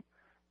something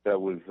that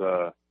was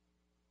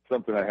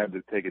something I had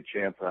to take a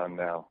chance on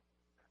now.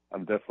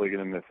 I'm definitely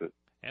going to miss it.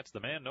 That's the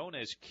man known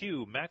as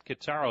Q, Matt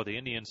Quatraro, the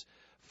Indians'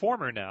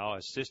 former now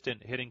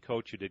assistant hitting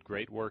coach, who did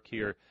great work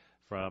here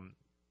from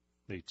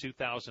the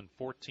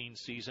 2014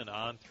 season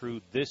on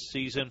through this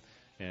season.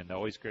 And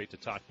always great to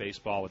talk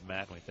baseball with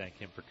Matt, and we thank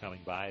him for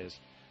coming by as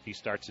he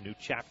starts a new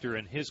chapter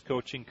in his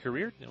coaching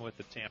career with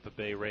the Tampa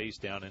Bay Rays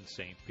down in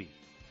St. Pete.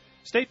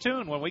 Stay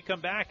tuned. When we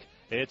come back,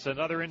 it's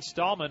another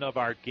installment of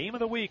our Game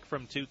of the Week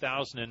from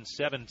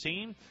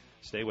 2017.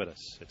 Stay with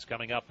us. It's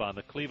coming up on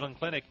the Cleveland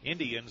Clinic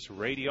Indians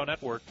Radio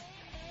Network.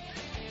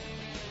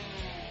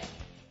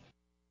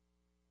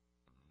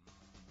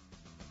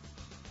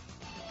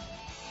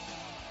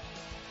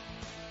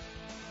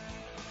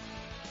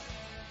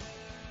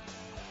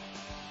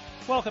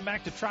 Welcome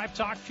back to Tribe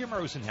Talk. Jim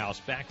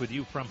Rosenhaus back with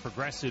you from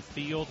Progressive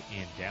Field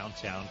in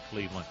downtown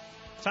Cleveland.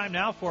 Time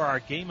now for our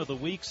Game of the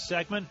Week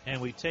segment,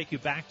 and we take you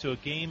back to a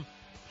game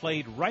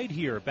played right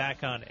here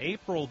back on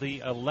April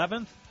the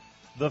 11th,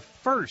 the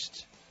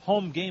first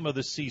home game of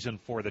the season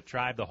for the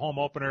Tribe, the home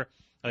opener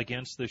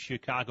against the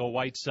Chicago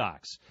White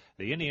Sox.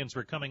 The Indians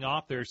were coming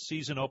off their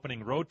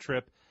season-opening road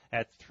trip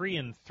at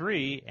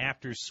 3-3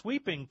 after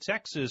sweeping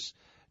Texas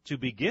to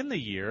begin the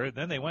year.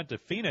 Then they went to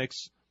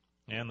Phoenix,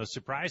 and the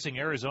surprising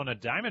Arizona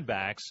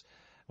Diamondbacks,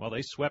 well,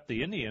 they swept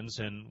the Indians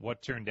in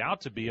what turned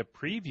out to be a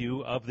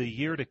preview of the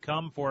year to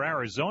come for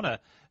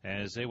Arizona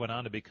as they went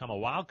on to become a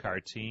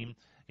wild-card team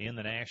in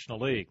the National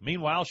League.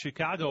 Meanwhile,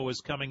 Chicago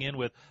was coming in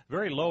with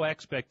very low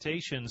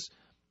expectations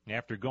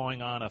after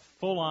going on a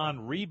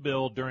full-on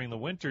rebuild during the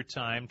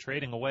wintertime,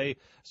 trading away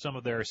some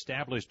of their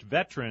established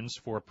veterans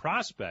for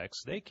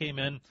prospects. They came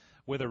in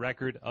with a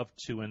record of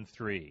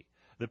 2-3.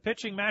 The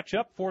pitching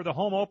matchup for the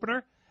home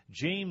opener,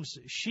 James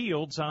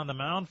Shields on the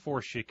mound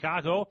for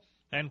Chicago,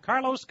 and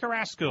Carlos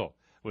Carrasco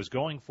was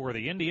going for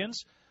the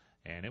Indians,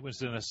 and it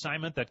was an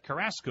assignment that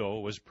Carrasco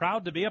was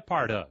proud to be a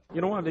part of.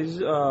 You know what?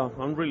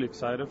 I'm really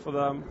excited for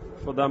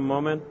that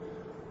moment,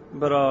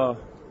 but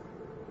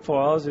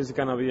for us, it's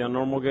gonna be a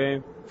normal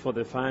game. For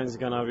the fans, it's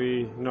gonna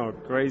be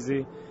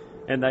crazy,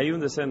 and I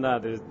understand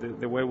that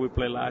the way we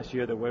played last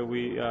year, the way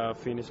we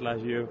finished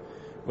last year,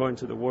 going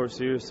to the World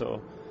Series.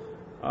 So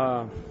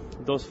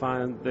those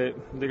fans,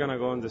 they're gonna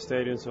go in the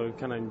stadium, so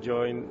kind of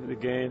enjoying the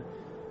game.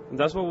 And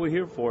that's what we're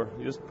here for.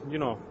 Just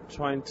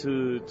trying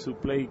to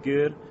play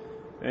good,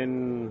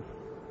 and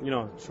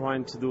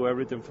trying to do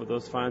everything for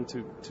those fans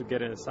to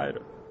get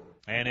excited.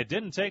 And it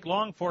didn't take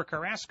long for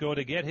Carrasco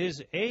to get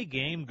his A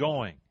game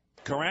going.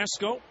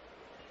 Carrasco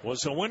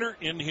was a winner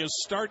in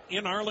his start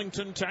in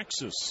Arlington,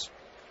 Texas.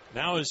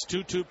 Now his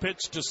 2-2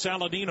 pitch to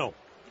Saladino.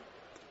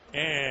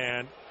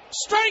 And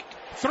strike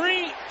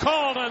 3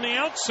 called on the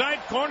outside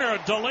corner.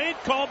 A delayed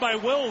call by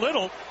Will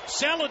Little.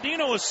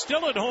 Saladino is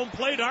still at home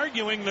plate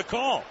arguing the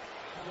call.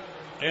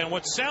 And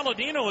what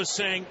Saladino is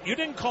saying, you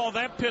didn't call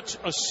that pitch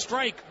a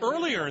strike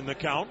earlier in the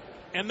count,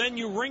 and then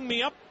you ring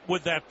me up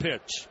with that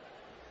pitch.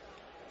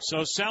 So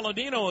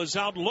Saladino is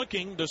out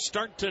looking to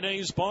start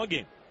today's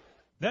ballgame.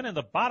 Then in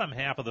the bottom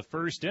half of the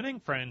first inning,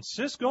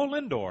 Francisco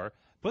Lindor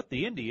put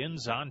the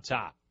Indians on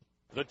top.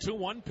 The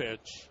 2-1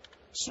 pitch.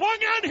 Swung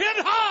on,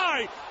 hit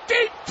high,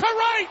 deep to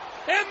right,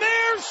 and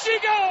there she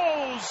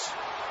goes.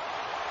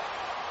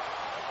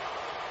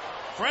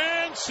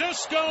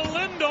 Francisco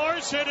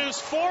Lindor's hit his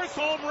 4th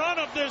home run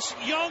of this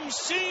young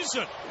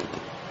season.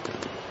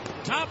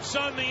 Tops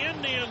on the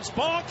Indians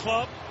ball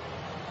club,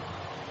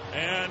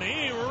 and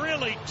he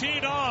really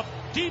teed off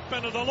deep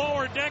into the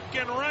lower deck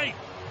and right.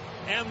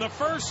 And the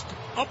first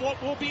of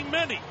what will be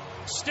many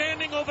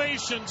standing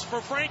ovations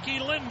for Frankie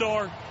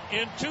Lindor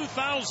in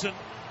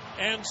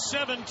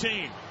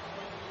 2017.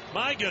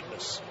 My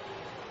goodness.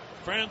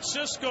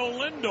 Francisco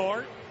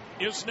Lindor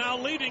is now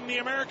leading the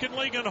American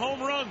League in home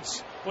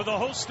runs with a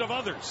host of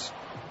others.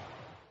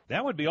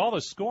 That would be all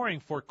the scoring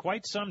for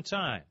quite some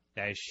time,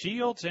 as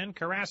Shields and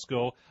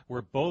Carrasco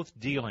were both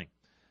dealing.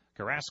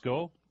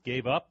 Carrasco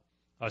gave up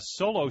a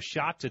solo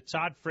shot to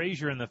Todd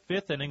Frazier in the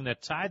 5th inning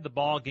that tied the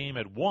ball game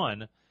at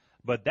 1.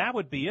 But that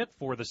would be it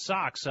for the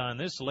Sox on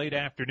this late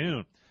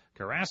afternoon.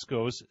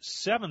 Carrasco's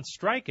 7th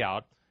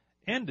strikeout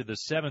ended the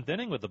 7th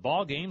inning with the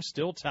ball game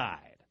still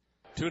tied.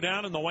 2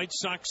 down in the White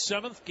Sox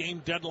 7th,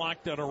 game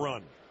deadlocked at a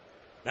run.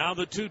 Now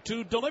the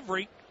 2-2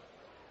 delivery.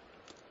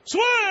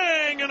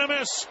 Swing and a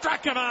miss,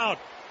 struck him out.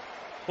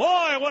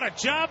 Boy, what a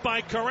job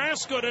by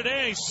Carrasco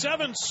today.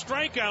 7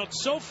 strikeouts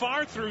so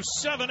far through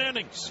 7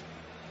 innings.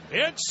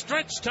 It's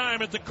stretch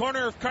time at the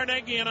corner of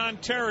Carnegie and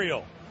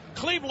Ontario.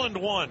 Cleveland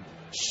won.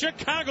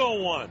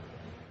 Chicago won.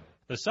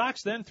 The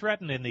Sox then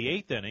threatened in the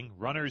 8th inning,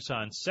 runners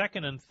on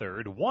 2nd and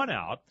 3rd, 1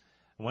 out,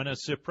 when a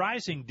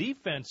surprising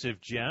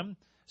defensive gem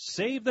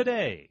saved the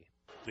day.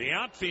 The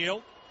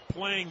outfield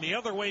playing the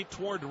other way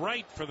toward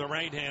right for the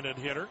right-handed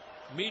hitter,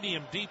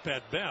 medium deep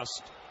at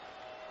best.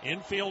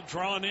 Infield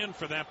drawn in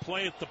for that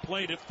play at the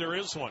plate if there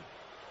is one.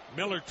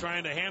 Miller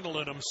trying to handle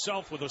it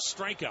himself with a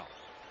strikeout.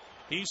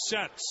 He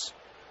sets.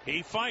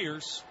 He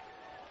fires.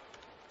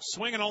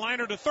 Swinging a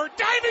liner to third.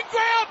 Diving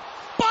grab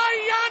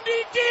by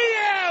Yandy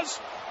Diaz.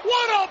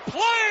 What a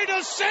play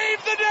to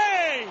save the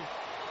day.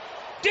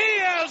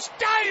 Diaz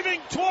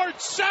diving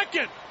towards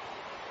second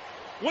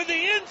with the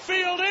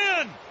infield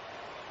in.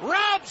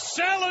 Robs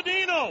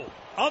Saladino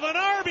of an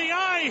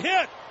RBI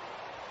hit.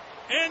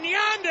 And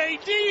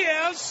Yandy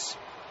Diaz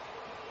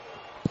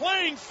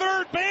playing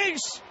third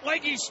base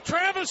like he's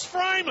Travis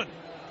Fryman.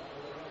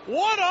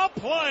 What a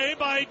play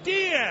by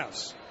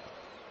Diaz.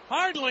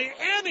 Hardly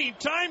any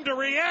time to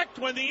react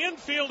when the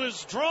infield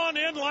is drawn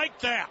in like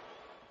that.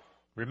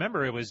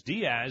 Remember, it was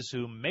Diaz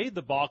who made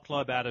the ball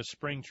club out of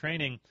spring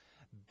training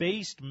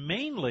based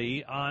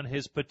mainly on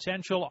his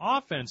potential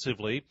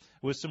offensively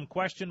with some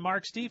question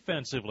marks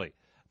defensively.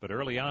 But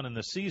early on in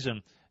the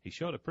season, he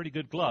showed a pretty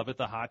good glove at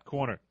the hot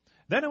corner.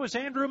 Then it was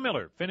Andrew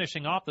Miller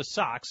finishing off the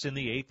Sox in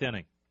the 8th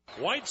inning.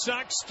 White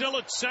Sox still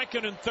at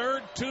 2nd and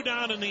 3rd, 2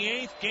 down in the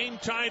 8th, game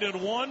tied at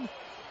 1,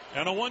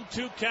 and a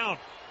 1-2 count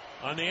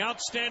on the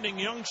outstanding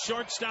young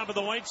shortstop of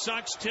the White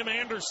Sox, Tim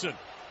Anderson.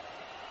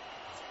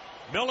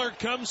 Miller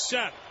comes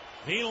set.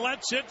 He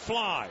lets it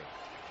fly.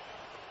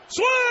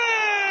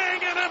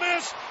 Swing and a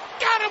miss.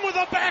 Got him with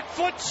a back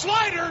foot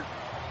slider.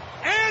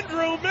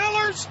 Andrew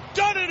Miller's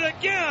done it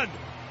again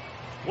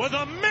with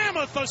a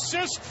mammoth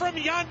assist from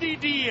Yandy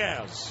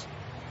Diaz.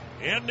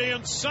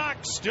 Indian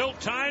Sox still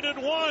tied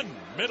at 1,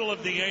 middle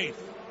of the 8th.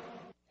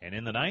 And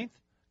in the 9th,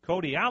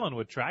 Cody Allen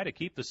would try to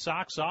keep the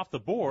Sox off the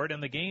board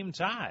and the game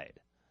tied.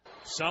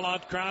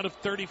 Sellout crowd of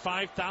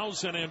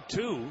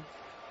 35,002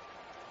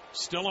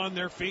 still on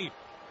their feet.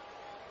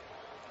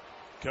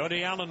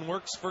 Cody Allen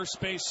works first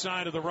base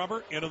side of the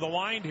rubber. Into the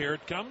wind. Here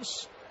it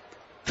comes.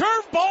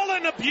 Curveball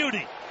and a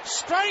beauty.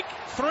 Strike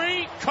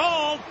 3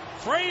 called.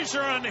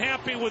 Frazier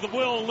unhappy with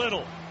Will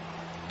Little.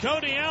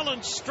 Cody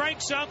Allen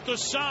strikes out the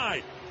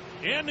side.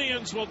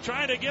 Indians will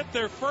try to get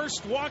their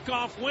first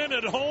walk-off win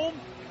at home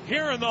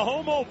here in the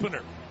home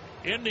opener.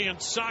 Indian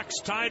Sox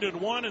tied at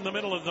 1 in the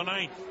middle of the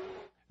 9th.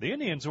 The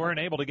Indians weren't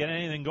able to get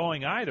anything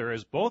going either,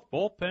 as both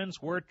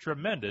bullpens were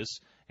tremendous,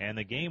 and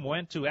the game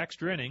went to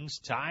extra innings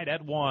tied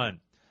at 1.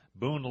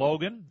 Boone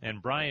Logan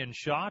and Brian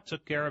Shaw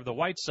took care of the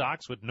White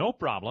Sox with no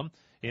problem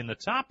in the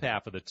top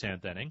half of the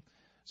 10th inning.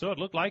 So it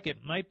looked like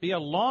it might be a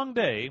long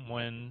day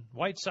when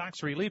White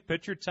Sox relief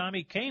pitcher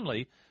Tommy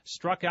Kahnle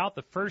struck out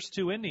the first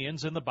 2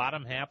 Indians in the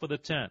bottom half of the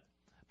 10th.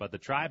 But the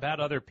Tribe had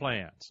other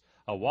plans.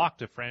 A walk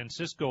to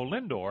Francisco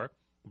Lindor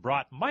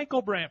brought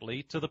Michael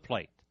Brantley to the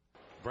plate.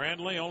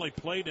 Brantley only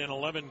played in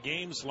 11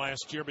 games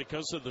last year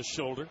because of the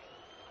shoulder.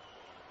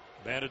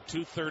 Batted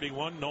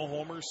 .231, no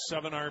homers,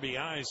 7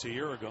 RBIs a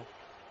year ago.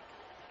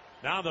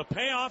 Now the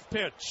payoff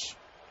pitch.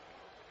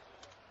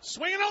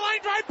 Swinging a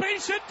line drive,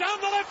 base hit down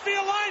the left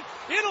field line.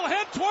 It'll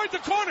head toward the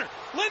corner.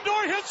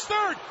 Lindor hits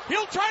third.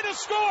 He'll try to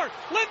score.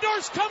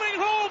 Lindor's coming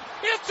home.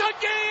 It's a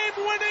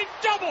game-winning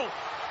double.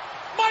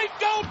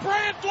 Michael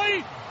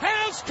Brantley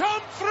has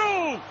come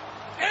through.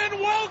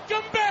 And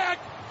welcome back,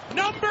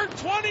 number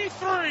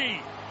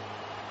 23.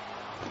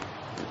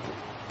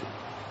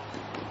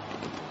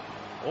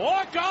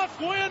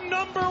 Walk-off win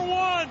number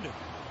 1.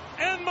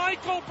 And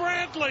Michael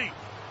Brantley,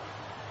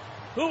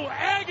 who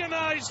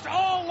agonized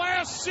all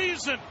last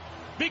season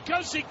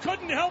because he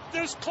couldn't help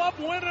this club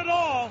win at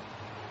all,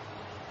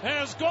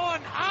 has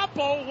gone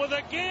oppo with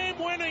a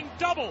game-winning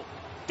double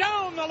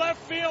down the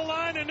left field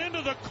line and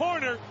into the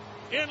corner,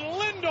 and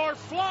Lindor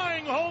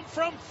flying home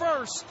from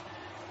first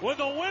with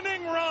a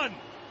winning run.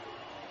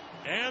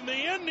 And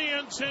the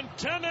Indians in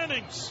 10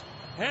 innings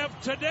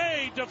have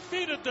today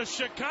defeated the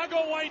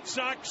Chicago White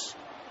Sox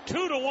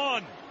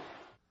 2-1.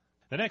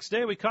 The next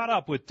day we caught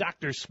up with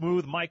Dr.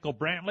 Smooth Michael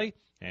Brantley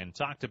and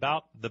talked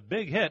about the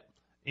big hit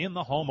in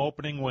the home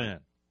opening win.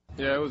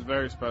 Yeah, it was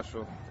very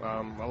special.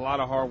 A lot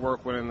of hard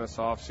work went in this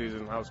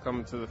offseason. I was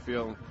coming to the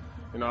field.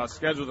 I was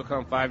scheduled to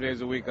come 5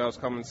 days a week. I was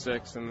coming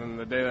 6, and then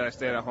the day that I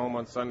stayed at home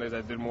on Sundays,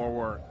 I did more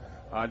work.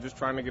 Just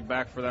trying to get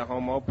back for that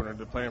home opener,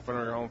 to play in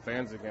front of your home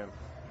fans again.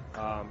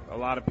 A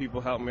lot of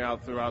people helped me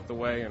out throughout the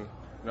way, and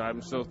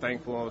I'm so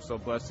thankful and so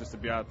blessed just to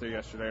be out there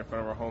yesterday in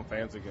front of our home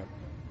fans again.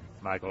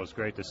 Michael, it was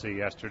great to see you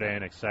yesterday,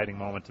 an exciting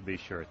moment to be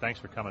sure. Thanks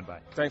for coming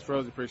by. Thanks,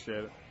 Rose.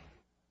 Appreciate it.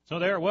 So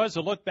there it was,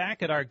 a look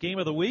back at our game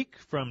of the week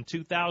from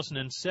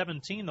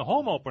 2017, the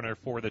home opener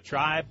for the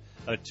Tribe,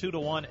 a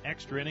 2-1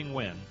 extra inning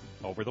win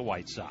over the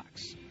White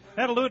Sox.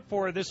 That'll do it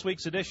for this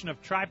week's edition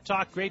of Tribe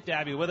Talk. Great to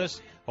have you with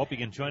us. Hope you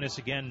can join us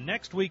again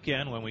next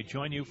weekend when we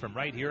join you from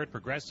right here at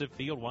Progressive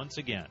Field once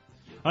again.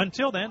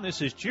 Until then,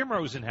 this is Jim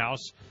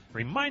Rosenhaus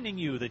reminding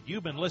you that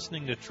you've been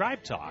listening to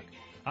Tribe Talk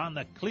on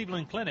the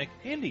Cleveland Clinic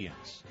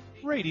Indians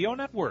Radio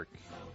Network.